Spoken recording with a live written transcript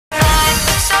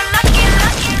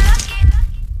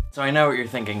So I know what you're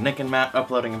thinking. Nick and Matt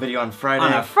uploading a video on Friday.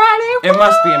 On a Friday? It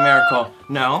must be a miracle.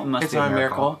 No, it's not a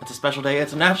miracle. It's a special day.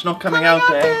 It's a National Coming Out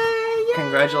Day. Yay!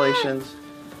 Congratulations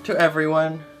to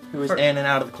everyone who is in and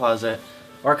out of the closet.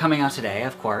 Or coming out today,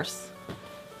 of course.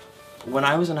 When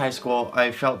I was in high school,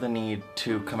 I felt the need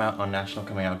to come out on National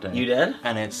Coming Out Day. You did?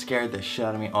 And it scared the shit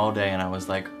out of me all day, and I was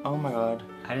like, oh my god.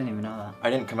 I didn't even know that. I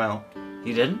didn't come out.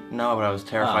 You didn't? No, but I was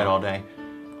terrified all day.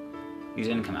 You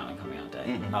didn't come out on Coming Out Day?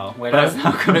 Mm-mm. Oh, wait,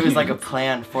 but it was like a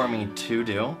plan for me to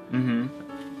do. Mm-hmm.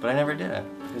 But I never did it,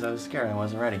 because I was scared and I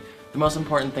wasn't ready. The most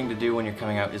important thing to do when you're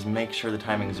coming out is make sure the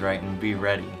timing's right and be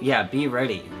ready. Yeah, be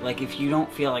ready. Like, if you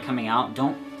don't feel like coming out,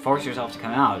 don't force yourself to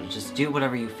come out. Just do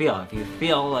whatever you feel. If you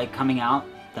feel like coming out,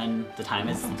 then the time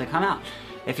is to come out.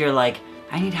 If you're like,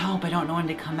 I need help, I don't know when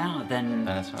to come out, then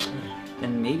it's not right.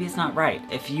 Then maybe it's not right.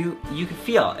 If you can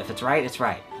feel, if it's right, it's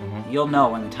right. Mm-hmm. You'll know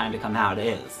when the time to come out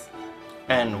is.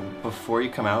 And before you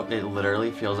come out, it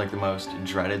literally feels like the most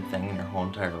dreaded thing in your whole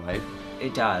entire life.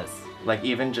 It does. Like,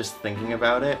 even just thinking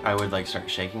about it, I would like start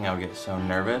shaking. I would get so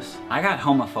nervous. I got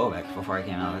homophobic before I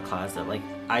came out of the closet. Like,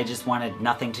 I just wanted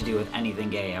nothing to do with anything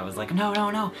gay. I was like, no,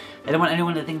 no, no. I don't want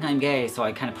anyone to think I'm gay, so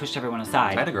I kind of pushed everyone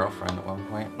aside. I had a girlfriend at one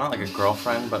point. Not like a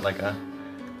girlfriend, but like a...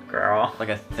 girl. Like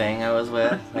a thing I was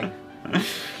with. Like,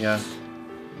 yeah.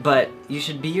 But you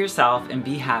should be yourself and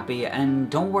be happy,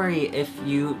 and don't worry if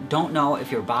you don't know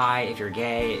if you're bi, if you're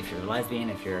gay, if you're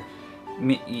lesbian, if you're,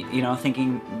 you know,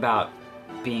 thinking about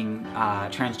being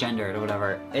transgendered or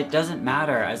whatever. It doesn't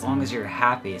matter as long as you're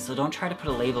happy. So don't try to put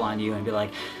a label on you and be like,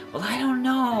 well, I don't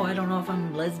know if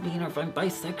I'm lesbian or if I'm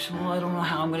bisexual. I don't know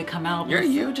how I'm gonna come out. You're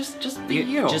you. Just be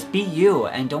you. Just be you,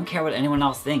 and don't care what anyone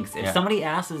else thinks. If somebody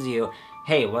asks you,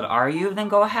 hey, what are you? Then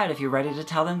go ahead. If you're ready to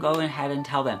tell them, go ahead and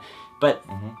tell them. But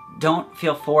don't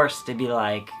feel forced to be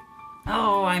like,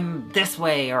 oh, I'm this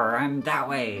way or I'm that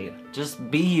way.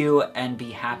 Just be you and be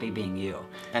happy being you.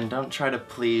 And don't try to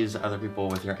please other people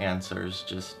with your answers.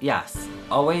 Just... Yes.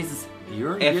 Always...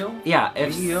 you. Yeah,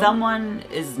 if someone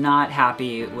is not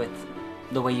happy with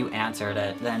the way you answered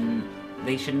it, then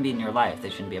they shouldn't be in your life.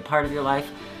 They shouldn't be a part of your life.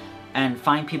 And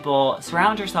find people,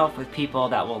 surround yourself with people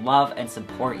that will love and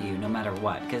support you no matter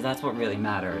what, because that's what really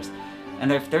matters.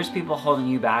 And if there's people holding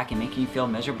you back and making you feel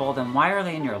miserable, then why are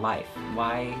they in your life?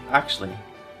 Why? Actually,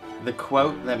 the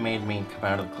quote that made me come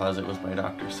out of the closet was by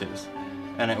Dr. Seuss.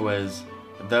 And it was,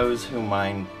 those who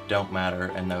mind don't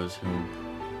matter, and those who...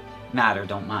 matter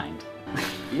don't mind.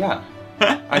 Yeah.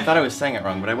 I thought I was saying it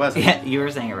wrong, but I wasn't. Yeah, you were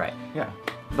saying it right. Yeah.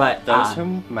 But those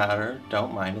who matter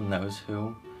don't mind, and those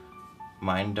who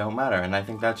mind don't matter. And I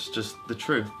think that's just the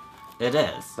truth. It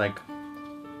is. Like,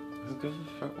 who gives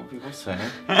a fuck what people say?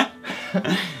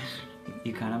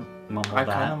 You kind of mumbled I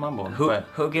that. I kind of mumbled.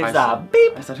 Who gives a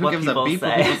beep? I said, who gives a beep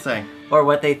what people say? Or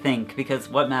what they think, because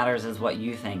what matters is what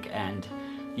you think, and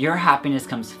your happiness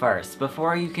comes first.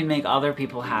 Before you can make other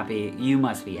people happy, you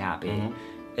must be happy.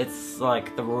 It's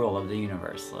like the rule of the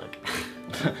universe. Like,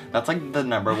 that's like the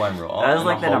 #1 rule. That is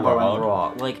like the #1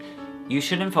 rule. Like, you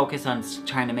shouldn't focus on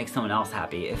trying to make someone else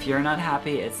happy. If you're not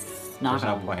happy, it's not There's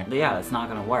no point. Yeah, it's not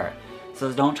gonna work.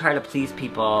 So don't try to please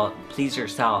people, please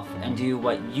yourself, and do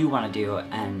what you want to do.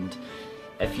 And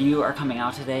if you are coming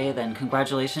out today, then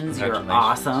congratulations, you're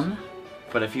awesome.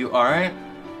 But if you aren't,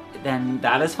 then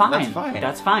that is fine. That's fine.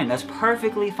 That's fine. That's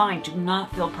perfectly fine. Do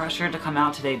not feel pressure to come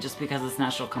out today just because it's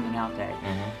National Coming Out Day.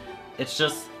 It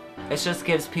just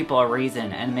gives people a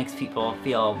reason and makes people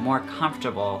feel more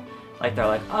comfortable. Like, they're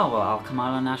like, oh, well, I'll come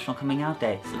out on National Coming Out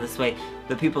Day. So this way,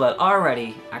 the people that are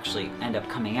ready actually end up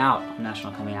coming out on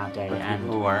National Coming Out Day. And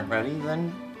people who aren't ready,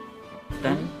 then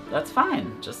that's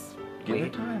fine. Just give wait.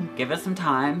 it time. Give it some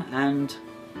time and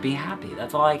be happy.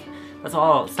 That's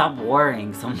all. Stop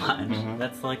worrying so much.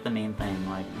 That's like the main thing.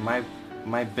 Like,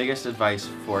 my biggest advice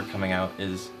for coming out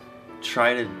is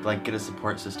try to like get a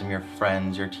support system. Your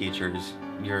friends, your teachers,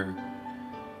 your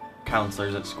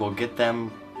counselors at school. Get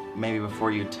them maybe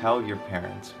before you tell your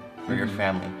parents or your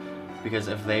family, because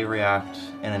if they react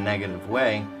in a negative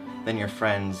way, then your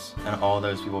friends and all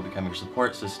those people become your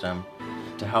support system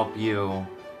to help you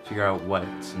figure out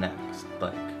what's next.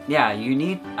 Like, yeah, you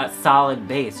need a solid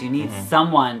base. You need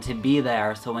someone to be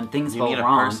there, so when things go wrong, you need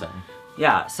a person.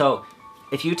 Yeah, so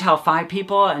if you tell 5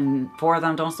 people and 4 of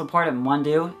them don't support it and 1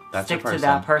 do, stick to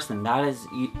that person. That is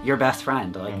your best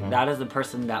friend. Like, that is the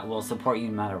person that will support you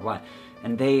no matter what.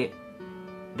 And they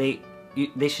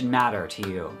should matter to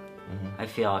you, I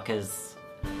feel, because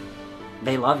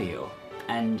they love you.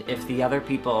 And if the other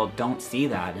people don't see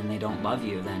that and they don't love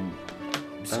you, then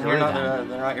they're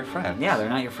not your friend. Yeah, they're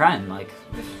not your friend. Like,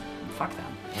 fuck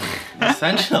them.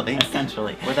 Essentially.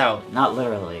 Essentially. Without... Not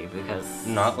literally, because...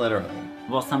 Not literally.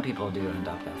 Well, some people do end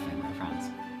up as family friends.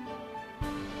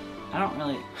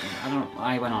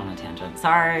 I went on a tangent.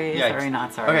 Sorry, Yikes. sorry,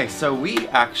 not sorry. Okay, so we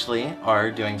actually are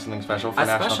doing something special for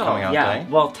National Coming Out Day.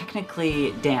 Well,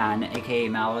 technically, Dan, aka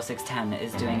Malo610,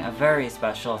 is doing a very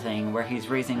special thing where he's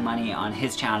raising money on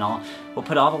his channel. We'll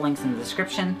put all the links in the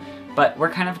description, but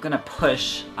we're kind of going to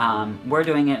push, we're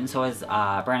doing it, and so is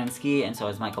Brandon Ski, and so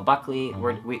is Michael Buckley.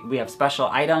 We have special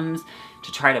items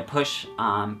to try to push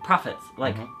profits,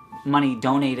 like money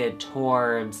donated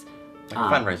towards... Like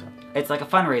a fundraiser. It's like a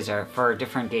fundraiser for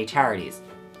different gay charities.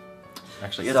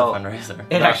 Actually, it's a fundraiser.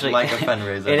 It actually like a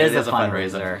fundraiser. It is a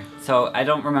fundraiser. So I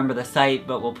don't remember the site,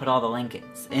 but we'll put all the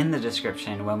links in the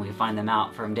description when we find them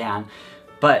out from Dan.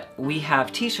 But we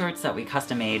have t-shirts that we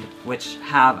custom made, which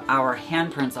have our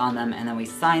handprints on them, and then we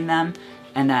sign them.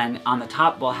 And then on the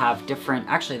top we'll have different,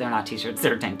 actually they're not t-shirts,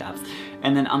 they're tank tops.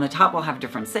 And then on the top we'll have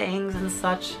different sayings and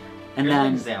such. And Here's then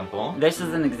an example. This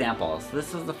is an example. So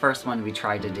this is the first one we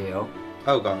tried to do.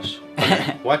 Oh gosh.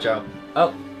 Okay. Watch out.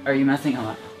 Oh, are you messing them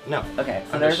up? No. Okay,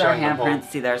 so there's our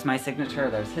handprints. See, there's my signature,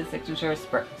 there's his signature.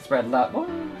 Spread love.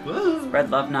 Woo.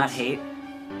 Spread love, not hate.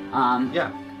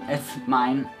 Yeah. It's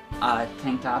mine,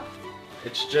 tank top.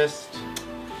 It's just...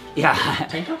 Yeah.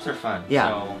 Tank tops are fun. Yeah.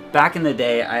 So... Back in the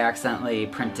day, I accidentally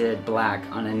printed black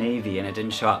on a navy and it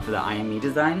didn't show up for the IME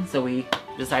design, so we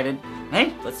decided,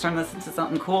 hey, let's turn this into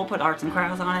something cool, put arts and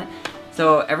crafts on it.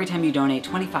 So every time you donate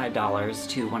 $25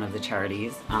 to one of the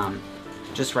charities,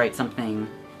 just write something.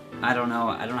 I don't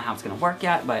know how it's gonna work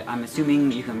yet, but I'm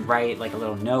assuming you can write like a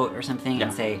little note or something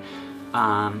and say,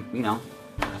 you know,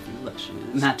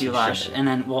 Matthew Lush, and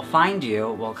then we'll find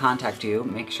you, we'll contact you,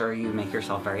 make sure you make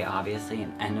yourself very obviously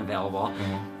and available.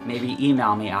 Maybe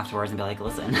email me afterwards and be like,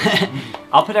 listen,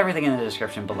 I'll put everything in the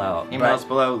description below. Emails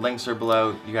below, links are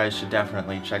below, you guys should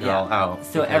definitely check it all out.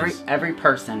 So every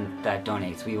person that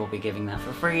donates, we will be giving that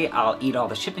for free. I'll eat all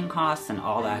the shipping costs and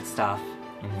all that stuff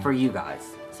for you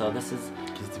guys. So this is...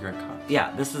 Because it's a great cause.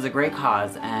 Yeah, this is a great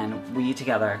cause, and we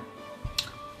together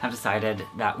have decided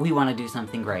that we want to do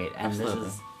something great, and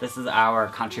this is our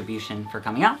contribution for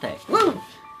Coming Out Day. Woo!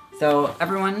 So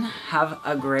everyone have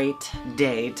a great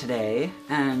day today,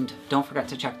 and don't forget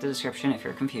to check the description if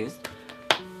you're confused.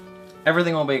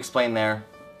 Everything will be explained there.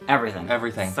 Everything.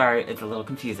 Everything. Sorry, it's a little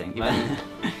confusing. Even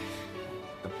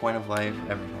the point of life,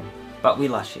 everything. But we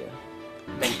lush you.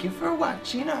 Thank you for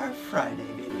watching our Friday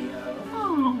video.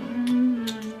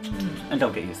 And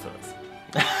don't get used to this.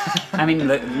 I mean,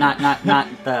 not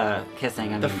the kissing.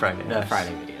 I mean, the Friday. The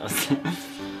Friday videos.